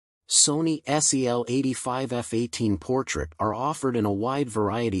Sony SEL-85F18 Portrait are offered in a wide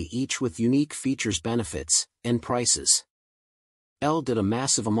variety, each with unique features, benefits, and prices. Elle did a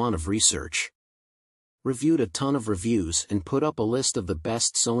massive amount of research, reviewed a ton of reviews, and put up a list of the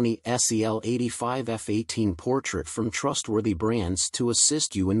best Sony SEL-85F18 Portrait from trustworthy brands to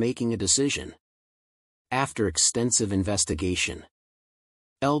assist you in making a decision. After extensive investigation,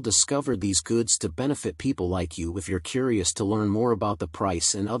 Elle discovered these goods to benefit people like you. If you're curious to learn more about the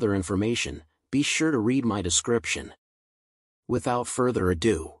price and other information, be sure to read my description. Without further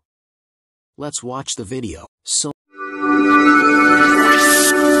ado, let's watch the video.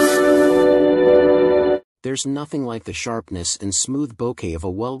 There's nothing like the sharpness and smooth bokeh of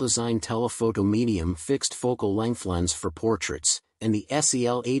a well-designed telephoto medium fixed focal length lens for portraits, and the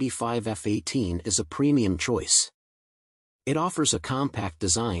SEL-85F18 is a premium choice. It offers a compact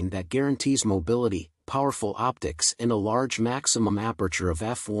design that guarantees mobility, powerful optics, and a large maximum aperture of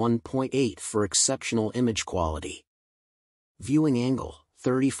f1.8 for exceptional image quality. Viewing angle,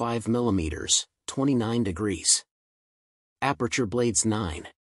 35 mm, 29 degrees. Aperture blades 9.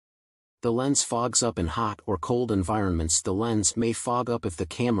 The lens fogs up in hot or cold environments. The lens may fog up if the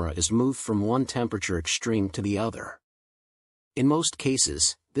camera is moved from one temperature extreme to the other. In most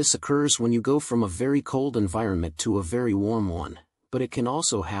cases, this occurs when you go from a very cold environment to a very warm one, but it can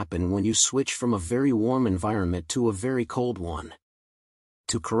also happen when you switch from a very warm environment to a very cold one.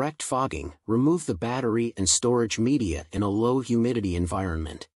 To correct fogging, remove the battery and storage media in a low humidity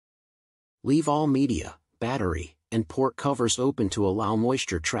environment. Leave all media, battery, and port covers open to allow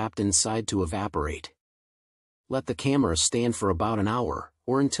moisture trapped inside to evaporate. Let the camera stand for about an hour,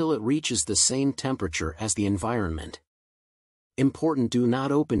 or until it reaches the same temperature as the environment. Important: do not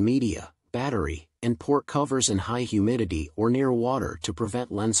open media, battery, and port covers in high humidity or near water to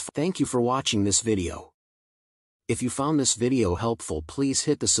prevent lens. Thank you for watching this video. If you found this video helpful, please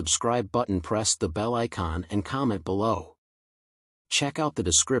hit the subscribe button, press the bell icon, and comment below. Check out the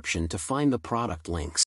description to find the product links.